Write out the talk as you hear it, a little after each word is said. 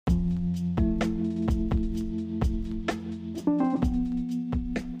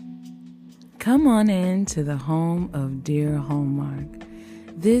Come on in to the home of Dear Hallmark.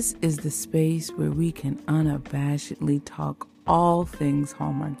 This is the space where we can unabashedly talk all things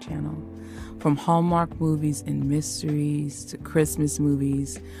Hallmark Channel. From Hallmark movies and mysteries to Christmas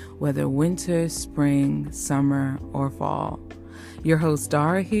movies, whether winter, spring, summer, or fall. Your host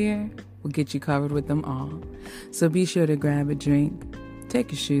Dara here will get you covered with them all. So be sure to grab a drink, take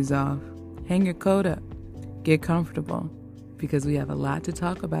your shoes off, hang your coat up, get comfortable, because we have a lot to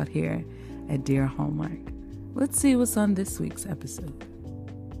talk about here at Dear Hallmark. Let's see what's on this week's episode.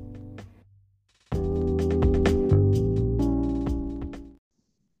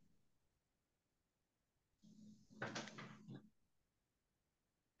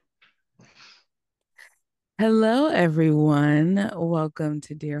 Hello, everyone. Welcome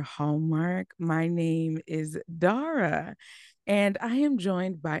to Dear Hallmark. My name is Dara, and I am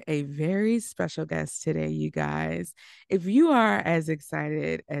joined by a very special guest today, you guys. If you are as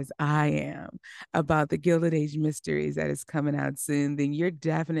excited as I am about the Gilded Age Mysteries that is coming out soon, then you're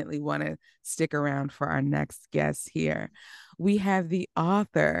definitely want to stick around for our next guest here. We have the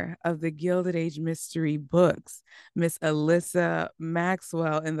author of the Gilded Age Mystery books, Miss Alyssa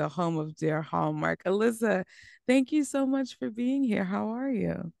Maxwell, in the home of Dear Hallmark. Alyssa, thank you so much for being here. How are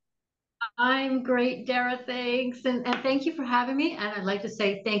you? I'm great, Dara. Thanks. And thank you for having me. And I'd like to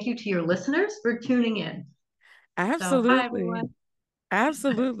say thank you to your listeners for tuning in. So, hi, Absolutely. everyone.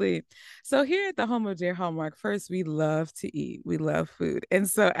 Absolutely. So here at the home of Dear Hallmark, first, we love to eat. We love food. And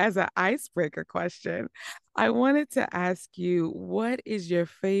so as an icebreaker question, I wanted to ask you, what is your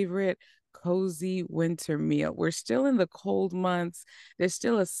favorite cozy winter meal? We're still in the cold months. There's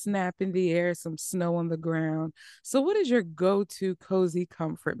still a snap in the air, some snow on the ground. So what is your go-to cozy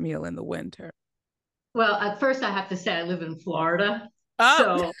comfort meal in the winter? Well, at first, I have to say I live in Florida. Oh,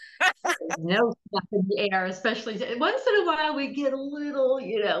 So, no snap in the air, especially once in a while, we get a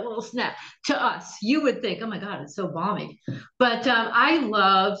little snap to us. You would think, oh my God, it's so balmy. But I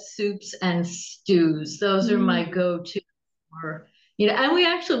love soups and stews. Those are my mm, go-to. Or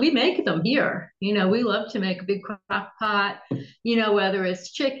and we make them here. We love to make a big crock pot, whether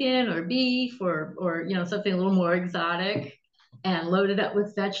it's chicken or beef or something a little more exotic, and load it up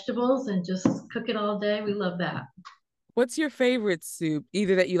with vegetables and just cook it all day. We love that. what's your favorite soup,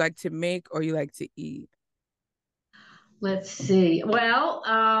 either that you like to make or you like to eat? Let's see. Well,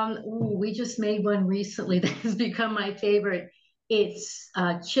 we just made one recently that has become my favorite. It's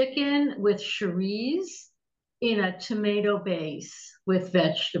chicken with chorizo in a tomato base with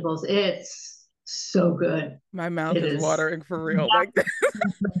vegetables. It's so good. My mouth It is is watering for real. Like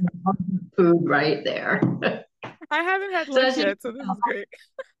food right there. I haven't had So lunch as you yet, so this is great.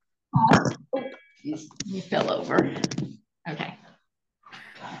 oh, you fell over. Okay.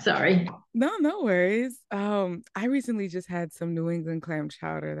 Sorry. No, no worries. I recently just had some New England clam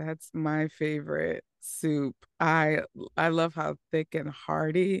chowder. That's my favorite soup. I love how thick and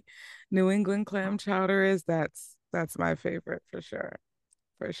hearty New England clam chowder is. That's my favorite for sure.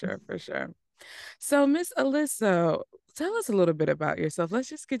 For sure, for sure. So, Miss Alyssa, tell us a little bit about yourself. Let's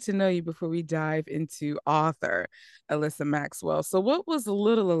just get to know you before we dive into author Alyssa Maxwell. So, what was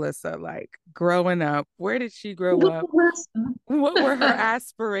little Alyssa like growing up? Where did she grow up? What were her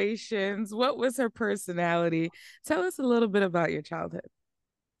aspirations? What was her personality? Tell us a little bit about your childhood.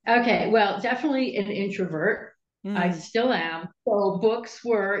 Okay, well, definitely an introvert. I Mm. still am. So books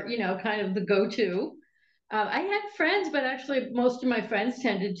were, kind of the go-to. I had friends, but actually most of my friends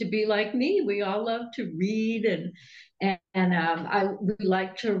tended to be like me. We all loved to read and we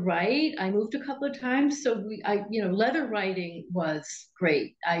liked to write. I moved a couple of times, so letter writing was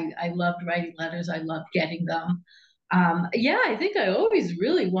great. I loved writing letters. I loved getting them. Yeah, I think I always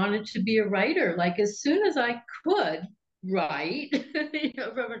really wanted to be a writer. Like as soon as I could write,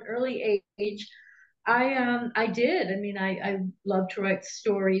 from an early age, I did. I mean, I love to write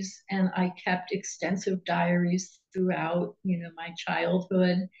stories, and I kept extensive diaries throughout, my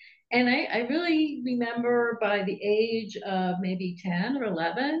childhood. And I really remember by the age of maybe 10 or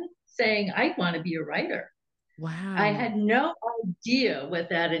 11 saying, I want to be a writer. I Wow. had no idea what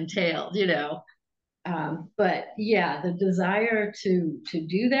that entailed. But yeah, the desire to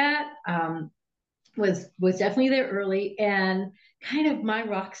do that was definitely there early, and kind of my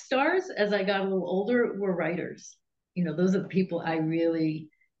rock stars as I got a little older were writers. Those are the people I really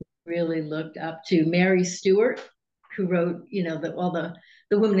looked up to. Mary Stewart, who wrote all the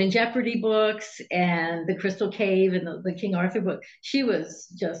Women in Jeopardy books and the Crystal Cave and the King Arthur book. She was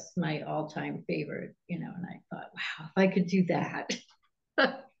just my all-time favorite. And I thought, wow, if I could do that,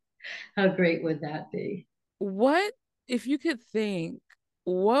 how great would that be? What, if you could think,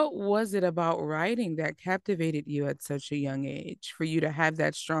 what was it about writing that captivated you at such a young age for you to have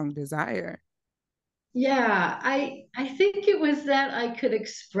that strong desire? Yeah, I think it was that I could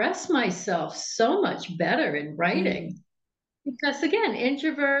express myself so much better in Mm, writing. Because again,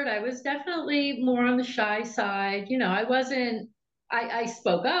 introvert, I was definitely more on the shy side. I wasn't, I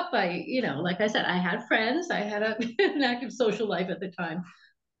spoke up. Like I said, I had friends, I had an active social life at the time.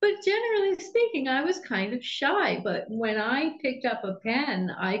 But generally speaking, I was kind of shy. But when I picked up a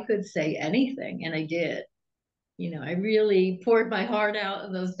pen, I could say anything, and I did. I really poured my heart out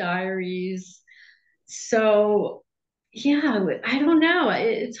in those diaries. So, yeah, I don't know.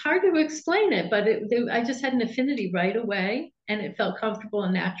 It's hard to explain it, but I just had an affinity right away, and it felt comfortable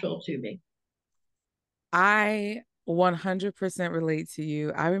and natural to me. I 100% relate to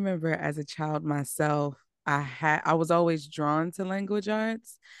you. I remember as a child myself, I was always drawn to language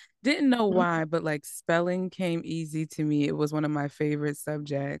arts. Didn't know why, but like spelling came easy to me. It was one of my favorite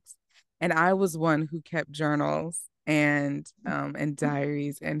subjects. And I was one who kept journals and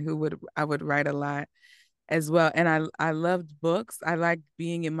diaries and who would I would write a lot as well. And I loved books. I liked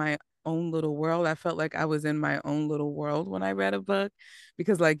being in my own little world. I felt like I was in my own little world when I read a book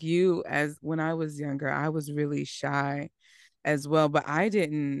because like you as when I was younger, I was really shy as well, but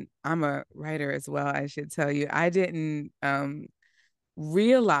I'm a writer as well, I should tell you. I didn't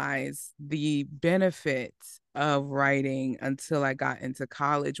realize the benefits of writing until I got into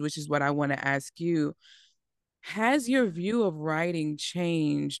college, which is what I want to ask you. Has your view of writing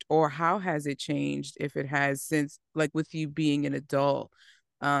changed, or how has it changed if it has since, like, with you being an adult,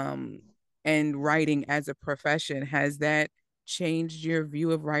 um, and writing as a profession, has that changed your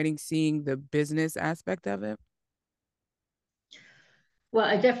view of writing, seeing the business aspect of it? Well,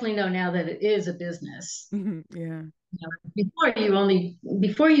 I definitely know now that it is a business. Yeah,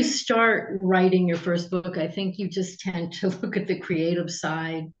 Before you start writing your first book, I think you just tend to look at the creative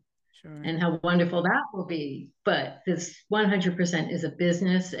side sure. and how wonderful that will be. But this 100% is a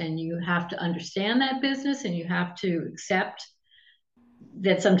business, and you have to understand that business, and you have to accept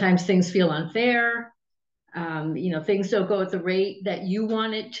that sometimes things feel unfair. Things don't go at the rate that you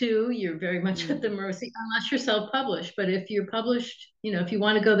want it to. You're very much at the Mm, mercy, unless you're self-published. But if you're published, if you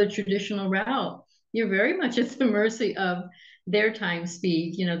want to go the traditional route, you're very much at the mercy of their time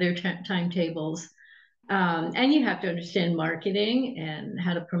speed, their timetables. And you have to understand marketing and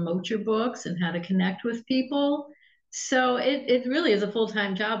how to promote your books and how to connect with people. So it really is a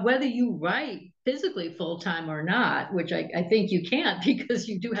full-time job, whether you write physically full-time or not, which I think you can't because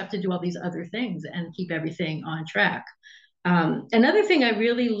you do have to do all these other things and keep everything on track. Another thing I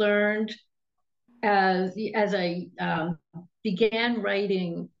really learned as I began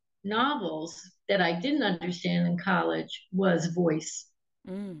writing novels that I didn't understand in college was voice.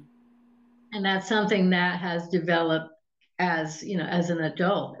 mm, And that's something that has developed as an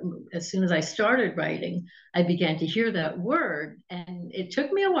adult. As soon as I started writing, I began to hear that word, and it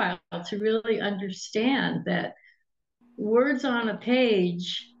took me a while to really understand that words on a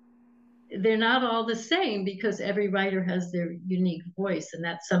page, they're not all the same because every writer has their unique voice, and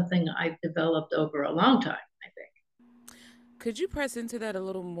that's something I've developed over a long time, I think. could you press into that a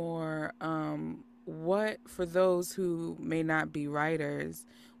little more? What, for those who may not be writers,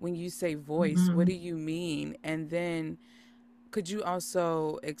 when you say voice, what Mhm. do you mean? And then could you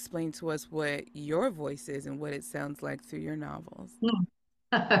also explain to us what your voice is and what it sounds like through your novels?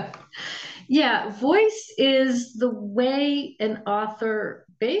 Yeah, voice is the way an author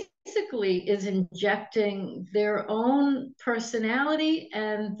basically is injecting their own personality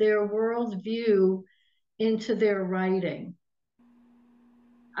and their worldview into their writing.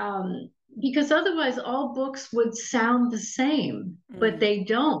 Um, because otherwise, all books would sound the same, but Mm, they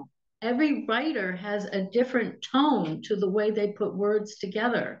don't. Every writer has a different tone to the way they put words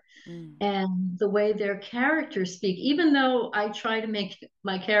together mm, and the way their characters speak. Even though I try to make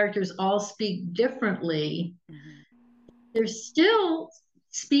my characters all speak differently, mhm, they're still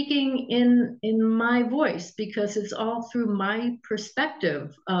speaking in my voice because it's all through my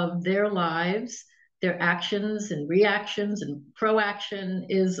perspective of their lives. Their actions and reactions and proaction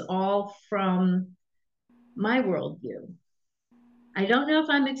is all from my worldview. I don't know if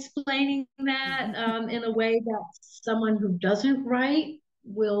I'm explaining that in a way that someone who doesn't write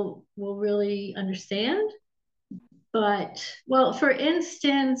will really understand. But well, for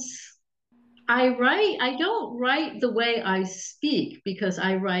instance, I don't write the way I speak because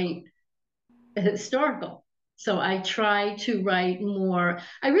I write historical. So I try to write more.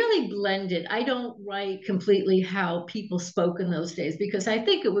 I really blend it. I don't write completely how people spoke in those days because I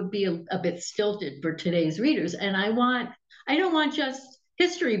think it would be a bit stilted for today's readers. And I don't want just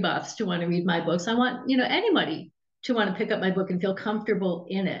history buffs to want to read my books. I want, anybody to want to pick up my book and feel comfortable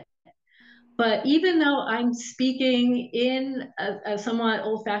in it. But even though I'm speaking in a somewhat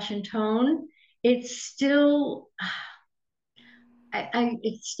old fashioned tone, it's still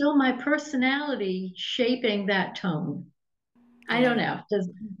it's still my personality shaping that tone. I don't Yeah. know. Does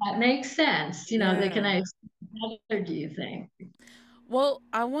that make sense? Can Yeah. I explain that, or do you think? Well,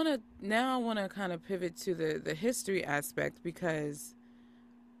 I want to kind of pivot to the history aspect because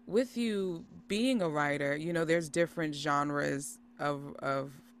with you being a writer, there's different genres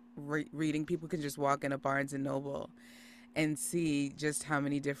of reading. People can just walk in a Barnes and Noble and see just how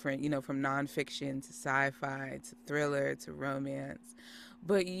many different, from nonfiction to sci-fi to thriller to romance.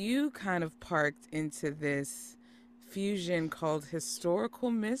 But you kind of parked into this fusion called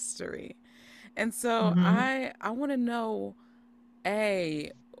historical mystery. And so Hmm. I want to know,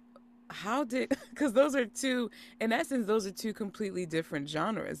 a how did because those are two, in essence, those are two completely different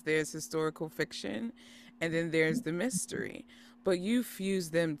genres. There's historical fiction and then there's the mystery, but you fuse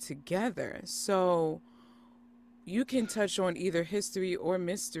them together. So you can touch on either history or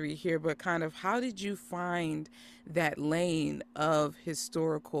mystery here, but kind of how did you find that lane of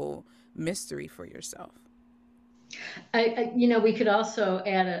historical mystery for yourself? We could also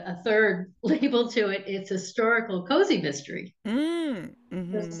add a third label to it. It's historical cozy mystery.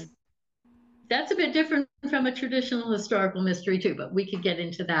 Mm-hmm. That's a bit different from a traditional historical mystery too, but we could get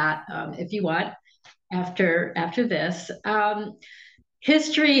into that if you want after this.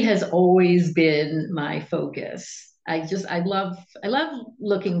 History has always been my focus. I love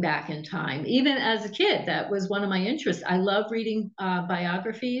looking back in time. Even as a kid, that was one of my interests. I love reading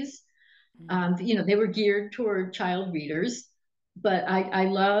biographies. They were geared toward child readers, but I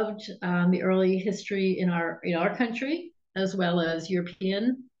loved the early history in our country as well as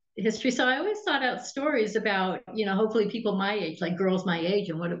European history. So I always thought out stories about, hopefully people my age, like girls my age,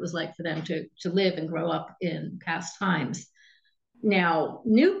 and what it was like for them to live and grow up in past times. Now,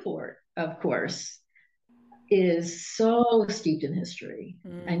 Newport, of course, is so steeped in history.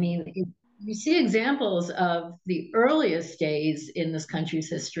 I Mm-hmm. mean, you see examples of the earliest days in this country's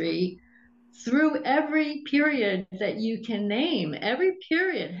history through every period that you can name. Every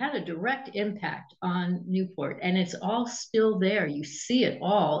period had a direct impact on Newport, and it's all still there. You see it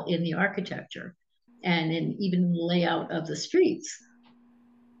all in the architecture and in even the layout of the streets.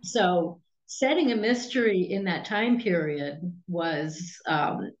 So setting a mystery in that time period was,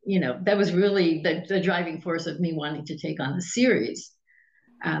 that was really the driving force of me wanting to take on the series.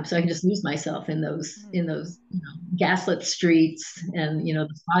 So I can just lose myself in those gaslit streets and the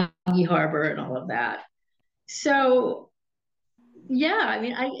foggy harbor and all of that. So yeah, I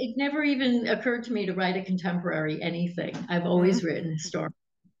mean, it never even occurred to me to write a contemporary anything. I've always Mm-hmm. written historical.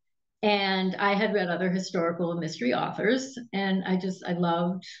 And I had read other historical and mystery authors, and I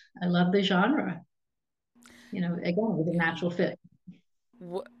loved the genre. Again, it was a Yeah. natural fit.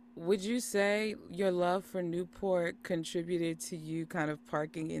 Would you say your love for Newport contributed to you kind of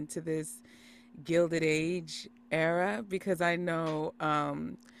parking into this Gilded Age era? Because I know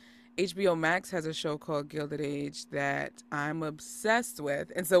HBO Max has a show called Gilded Age that I'm obsessed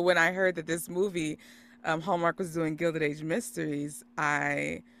with. And so when I heard that this movie, Hallmark was doing Gilded Age Mysteries,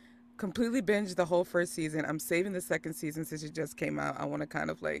 I completely binged the whole first season. I'm saving the second season since it just came out. I want to kind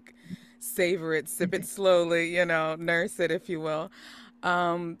of like savor it, sip it slowly, nurse it, if you will.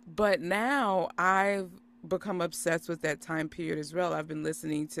 But now I've become obsessed with that time period as well. I've been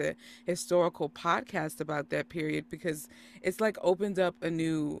listening to historical podcasts about that period because it's like opened up a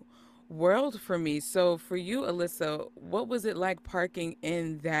new world for me. So for you, Alyssa, what was it like parking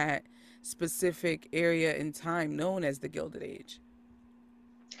in that specific area in time known as the Gilded Age?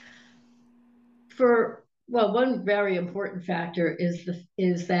 Well, one very important factor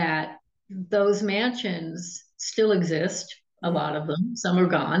is that those mansions still exist. A lot of them, some are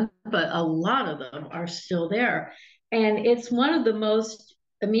gone, but a lot of them are still there. And it's one of the most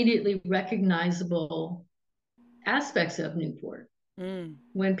immediately recognizable aspects of Newport. Mm,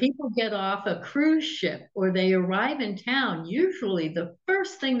 When people get off a cruise ship or they arrive in town, usually the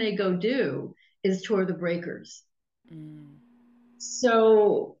first thing they go do is tour the breakers. mm.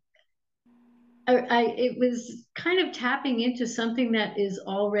 So it was kind of tapping into something that is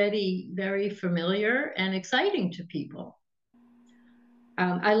already very familiar and exciting to people.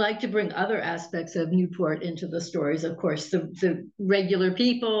 I like to bring other aspects of Newport into the stories, of course, the regular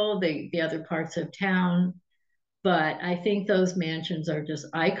people, the other parts of town. But I think those mansions are just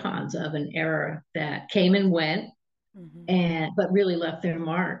icons of an era that came and went, Hmm. and but really left their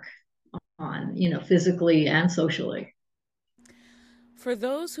mark on, physically and socially. For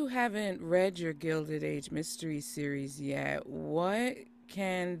those who haven't read your Gilded Age mystery series yet, what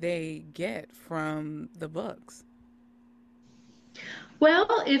can they get from the books? Well,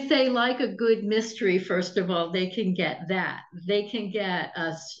 if they like a good mystery, first of all, they can get that. They can get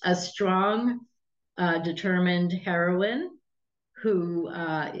a strong determined heroine who,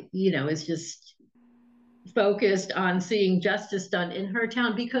 is just focused on seeing justice done in her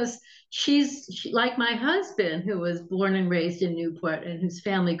town because like my husband, who was born and raised in Newport and whose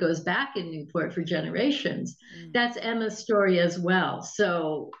family goes back in Newport for generations. Mm. That's Emma's story as well.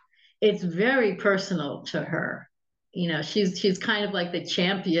 So it's very personal to her. She's kind of like the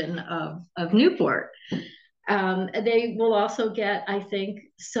champion of Newport. They will also get, I think,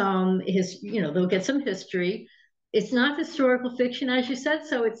 they'll get some history. It's not historical fiction, as you said,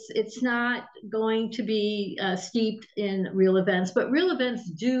 so it's not going to be steeped in real events, but real events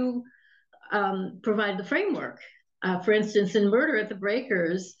do provide the framework. For instance, in Murder at the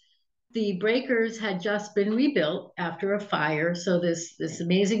Breakers had just been rebuilt after a fire, so this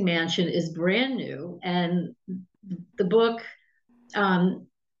amazing mansion is brand new, and the book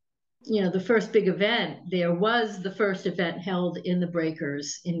the first big event, there was the first event held in the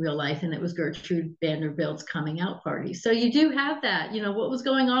Breakers in real life, and it was Gertrude Vanderbilt's coming out party. So you do have that, what was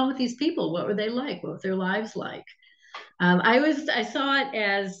going on with these people? What were they like? What were their lives like? I saw it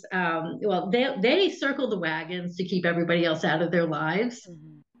as, well, they circled the wagons to keep everybody else out of their lives,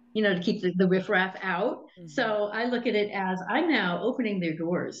 Mhm. to keep the riffraff out. Mhm. So I look at it as I'm now opening their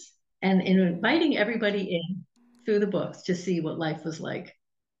doors and Mm. inviting everybody in through the books to see what life was like.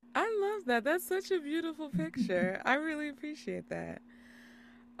 I love that. That's such a beautiful picture. I really appreciate that.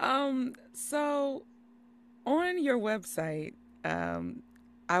 So on your website, um,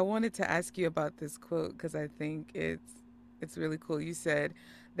 I wanted to ask you about this quote because I think it's really cool. You said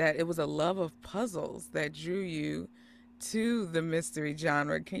that it was a love of puzzles that drew you to the mystery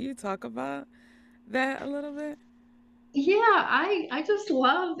genre. Can you talk about that a little bit? Yeah, I just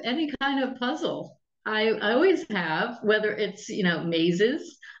love any kind of puzzle. I always have, whether it's,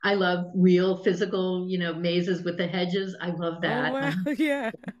 mazes. I love real physical, mazes with the hedges. I love Oh that. wow,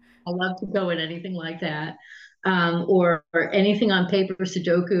 yeah. I love to go in anything like that. Or anything on paper,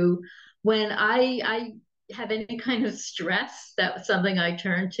 Sudoku. When I have any kind of stress, that's something I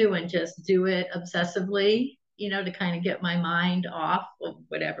turn to and just do it obsessively, to kind of get my mind off of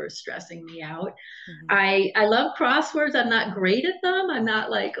whatever's stressing me out. Mhm. I love crosswords. I'm not great at them. I'm not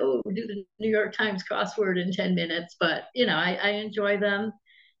like, oh, do the New York Times crossword in 10 minutes, but I enjoy them.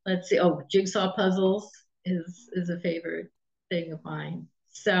 Let's see. Oh, jigsaw puzzles is a favorite thing of mine.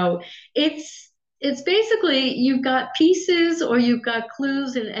 So it's basically you've got pieces or you've got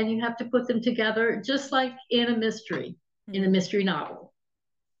clues and you have to put them together just like in a Mhm. mystery novel.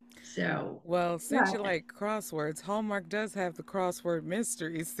 So Well, since yeah. you like crosswords, Hallmark does have the crossword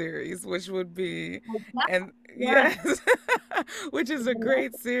mystery series, which would be, and Yeah. yes, which is a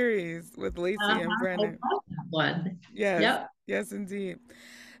great series with Lacey and I Brennan. love that one. Yes, Yep. yes, indeed.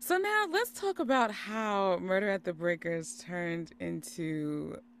 So now let's talk about how Murder at the Breakers turned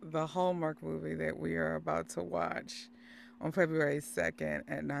into the Hallmark movie that we are about to watch on February 2nd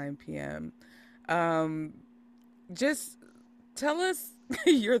at 9 p.m. Um, just tell us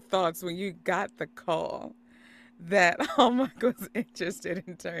your thoughts when you got the call that Hallmark was interested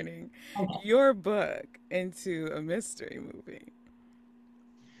in turning your book into a mystery movie.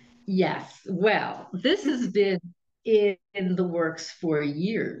 Yes. Well, this has been in the works for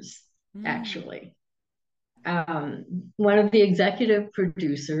years, Mm. actually. One of the executive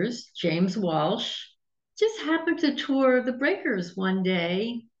producers, James Walsh, just happened to tour the Breakers one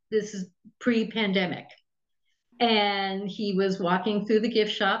day. This is pre-pandemic. And he was walking through the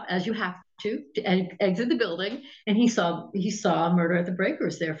gift shop, as you have to exit the building, and he saw Murder at the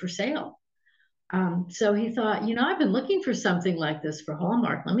Breakers there for sale. So he thought, I've been looking for something like this for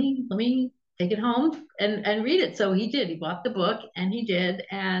Hallmark. Let me take it home and read it. So he did. He bought the book and he did,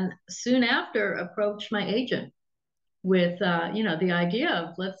 and soon after approached my agent with the idea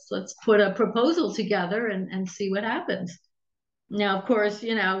of let's put a proposal together and see what happens. Now, of course,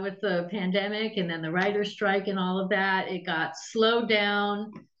 with the pandemic and then the writer's strike and all of that, it got slowed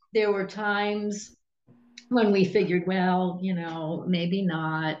down. There were times when we figured, well, maybe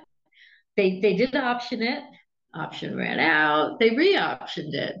not. They did option it. Option ran out. They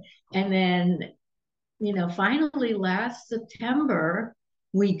re-optioned it. And then, finally last September,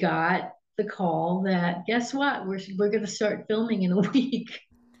 we got the call that guess what? We're going to start filming in a week.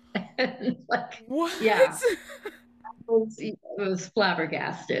 And like, What? yeah, it was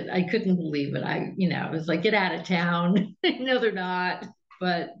flabbergasted. I couldn't believe it. I was like, get out of town. No, they're not.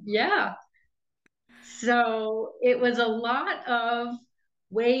 But yeah, so it was a lot of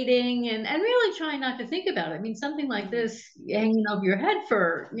waiting and really trying not to think about it. I mean, something like Mhm. this hanging over your head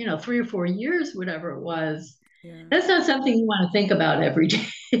for, 3 or 4 years, whatever it was. Yeah. That's not something you want to think about every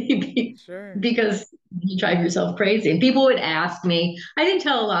day Sure. because you drive yourself crazy. And people would ask me, I didn't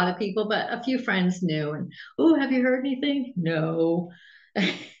tell a lot of people, but a few friends knew. And, oh, have you heard anything? No.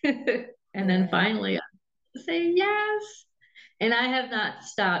 And then Right. finally I say yes. And I have not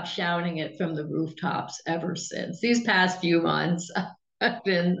stopped shouting it from the rooftops ever since. These past few months, I've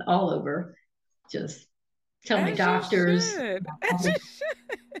been all over, just telling my As you doctors. should. As you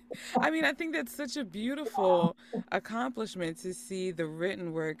should. I mean, I think that's such a beautiful accomplishment to see the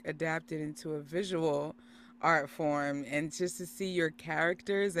written work adapted into a visual art form and just to see your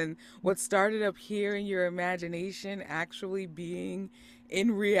characters and what started up here in your imagination actually being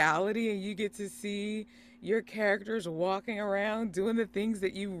in reality, and you get to see your characters walking around doing the things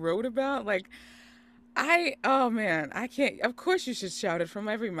that you wrote about. Like, oh man, I can't. Of course, you should shout it from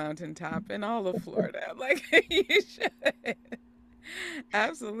every mountaintop in all of Florida. Like, you should.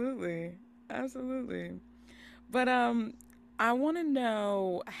 Absolutely. Absolutely. But I want to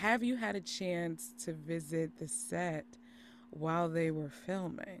know, have you had a chance to visit the set while they were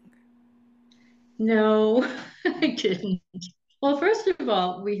filming? No, I didn't. Well, first of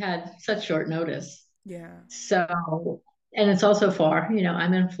all, we had such short notice. Yeah. So, and it's also far.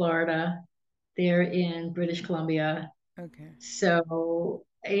 I'm in Florida, they're in British Columbia. Okay. So,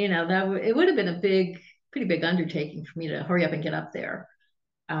 it would have been a pretty big undertaking for me to hurry up and get up there.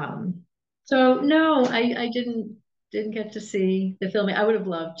 Um, so no, I didn't get to see the filming. I would have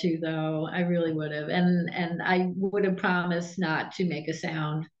loved to though. I really would have. And I would have promised not to make a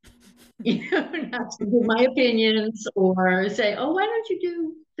sound, not to give my opinions or say, oh, why don't you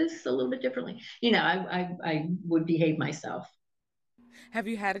do this a little bit differently? I would behave myself. Have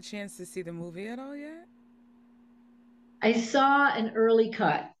you had a chance to see the movie at all yet? I saw an early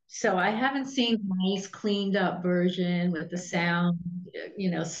cut, so I Okay. haven't seen the nice cleaned up version with the Okay. sound,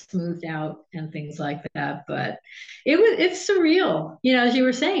 smoothed out and things like that. But it's surreal, as you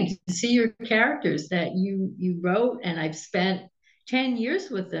were saying, to see your characters that you wrote, and I've spent 10 years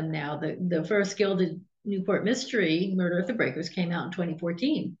with them now. The first Gilded Newport Mystery, Murder at the Breakers, came out in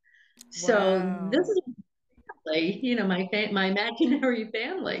 2014. So this Wow. is like, my imaginary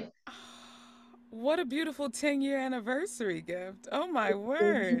family. What a beautiful 10-year anniversary gift. Oh my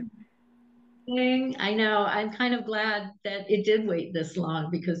word. Thing. I know. I'm kind of glad that it did wait this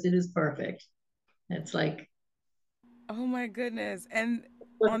long because it is perfect. It's like, Oh my goodness. And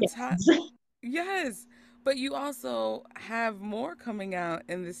look on at top, this. yes, but you also have more coming out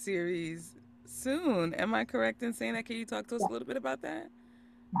in the series soon. Am I correct in saying that? Can you talk to us a little bit about that?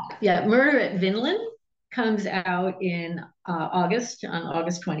 Yeah, Murder at Vinland comes out in August, on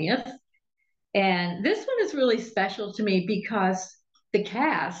August 20th. And this one is really special to me because the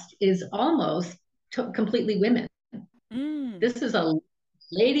cast is almost completely women. Mm. This is a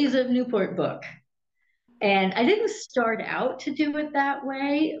Ladies of Newport book. And I didn't start out to do it that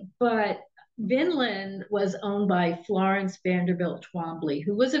way, but Vinland was owned by Florence Vanderbilt Twombly,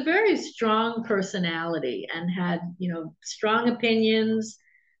 who was a very strong personality and had, strong opinions.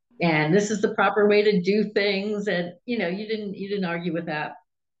 And this is the proper way to do things. And you didn't argue with that.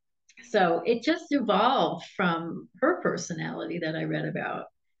 So it just evolved from her personality that I read about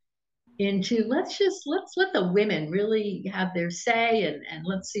into let's let the women really have their say and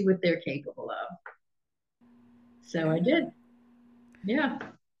let's see what they're capable of. So I Yeah. did. Yeah.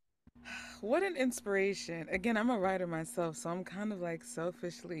 What an inspiration. Again, I'm a writer myself, so I'm kind of like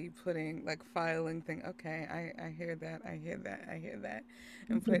selfishly putting, like, filing thing. Okay, I hear that. I hear that. I hear that.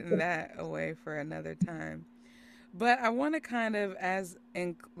 And putting that away for another time. But I want to kind of, as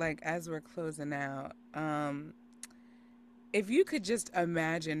we're closing out, if you could just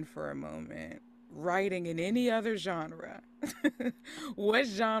imagine for a moment writing in any other genre, what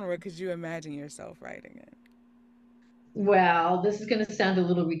genre could you imagine yourself writing Well, this is going to sound a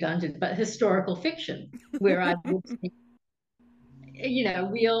little redundant, but historical fiction, where I would take,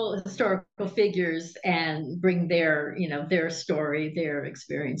 real historical figures and bring their story, their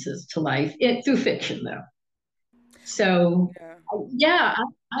experiences to life through fiction, though. So, in? Yeah.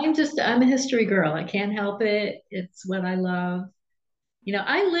 yeah, I'm a history girl. I can't help it. It's what I love.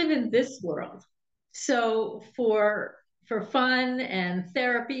 I live in this world. So for fun and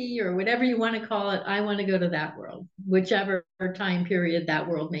therapy or whatever you want to call it, I want to go to that world, whichever time period that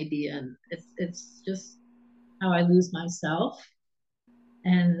world may be in. It's just how I lose myself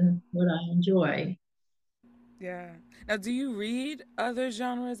and what I enjoy. Yeah. Now, do you read other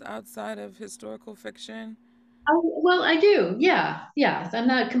genres outside of historical fiction? Well, I do. Yeah. Yes. I'm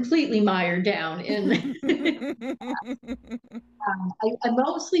not completely mired down in. I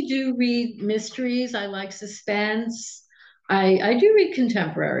mostly do read mysteries. I like suspense. I do read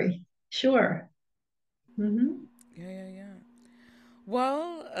contemporary. Sure. Hmm. Yeah, yeah, yeah.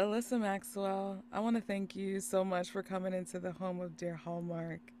 Well, Alyssa Maxwell, I want to thank you so much for coming into the home of Dear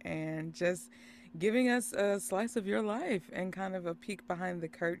Hallmark and just giving us a slice of your life and kind of a peek behind the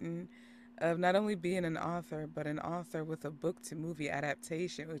curtain of not only being an author, but an author with a book to movie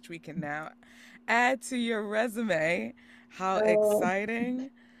adaptation, which we can now add to your resume. How Oh,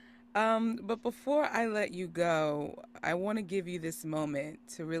 exciting! But before I let you go, I want to give you this moment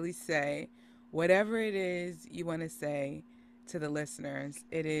to really say whatever it is you want to say to the listeners.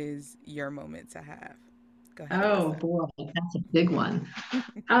 It is your moment to have. Go ahead, oh Alyssa. boy, that's a big one.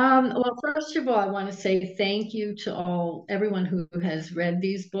 Well, first of all, I want to say thank you to everyone who has read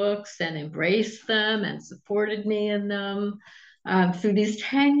these books and embraced them and supported me in them through these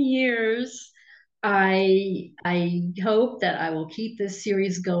 10 years. I hope that I will keep this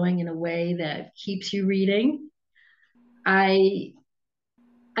series going in a way that keeps you reading. I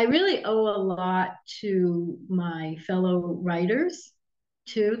I really owe a lot to my fellow writers,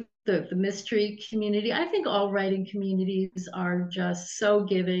 too, the mystery community. I think all writing communities are just so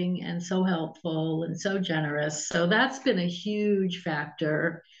giving and so helpful and so generous. So that's been a huge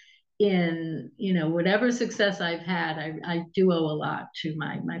factor in, whatever success I've had. I do owe a lot to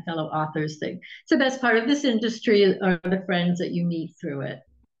my fellow authors. It's the best part of this industry are the friends that you meet through it.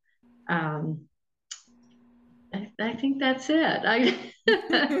 Um, I think that's it. I'm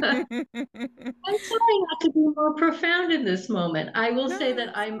trying not to be more profound in this moment. I will say No,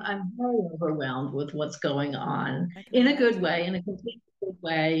 that I'm very overwhelmed with what's going on I can in a good way, imagine. in a completely good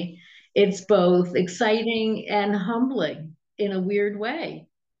way. It's both exciting and humbling in a weird way.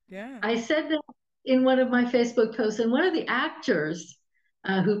 Yeah. I said that in one of my Facebook posts, and one of the actors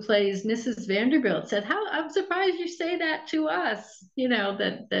who plays Mrs. Vanderbilt said, "How I'm surprised you say that to us.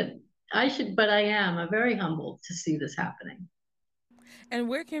 That I should, but I am. I'm very humbled to see this happening." And And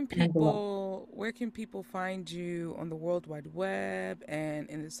where can people find you on the World Wide Web and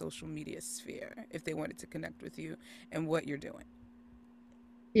in the social media sphere if they wanted to connect with you and what you're doing?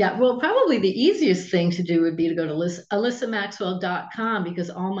 Yeah, well, probably the easiest thing to do would be to go to alyssamaxwell.com because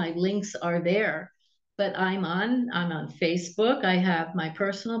all my links are there. But I'm on Facebook. I have my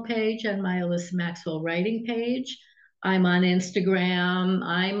personal page and my Alyssa Maxwell writing page. I'm on Instagram.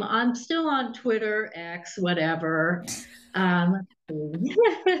 I'm still on Twitter, X, whatever. Um,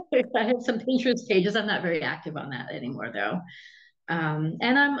 I have some Pinterest pages. I'm not very active on that anymore, though.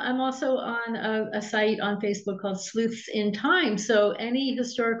 And I'm also on a site on Facebook called Sleuths in Time. So any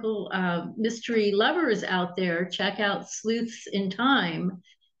historical mystery lovers out there, check out Sleuths in Time.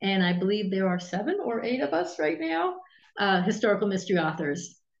 And I believe there are 7 or 8 of us right now, historical mystery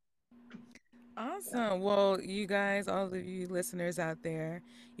authors. Awesome. Well, you guys, all of you listeners out there,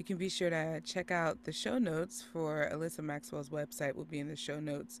 you can be sure to check out the show notes for Alyssa Maxwell's website will be in the show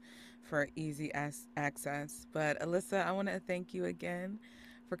notes for easy access. But Alyssa, I want to thank you again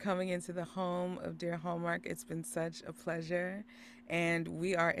for coming into the home of Dear Hallmark. It's been such a pleasure. And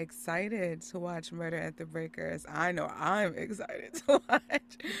we are excited to watch Murder at the Breakers. I know I'm excited to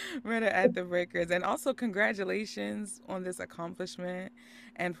watch Murder at the Breakers. And also, congratulations on this accomplishment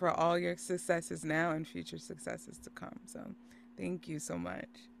and for all your successes now and future successes to come. So, thank you so much.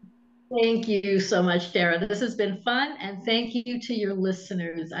 Thank you so much, Dara. This has been fun. And thank you to your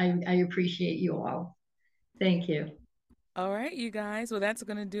listeners. I appreciate you all. Thank you. All right, you guys. Well, that's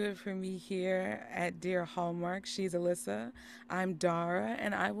going to do it for me here at Dear Hallmark. She's Alyssa. I'm Dara,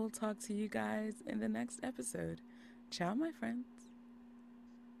 and I will talk to you guys in the next episode. Ciao, my friends.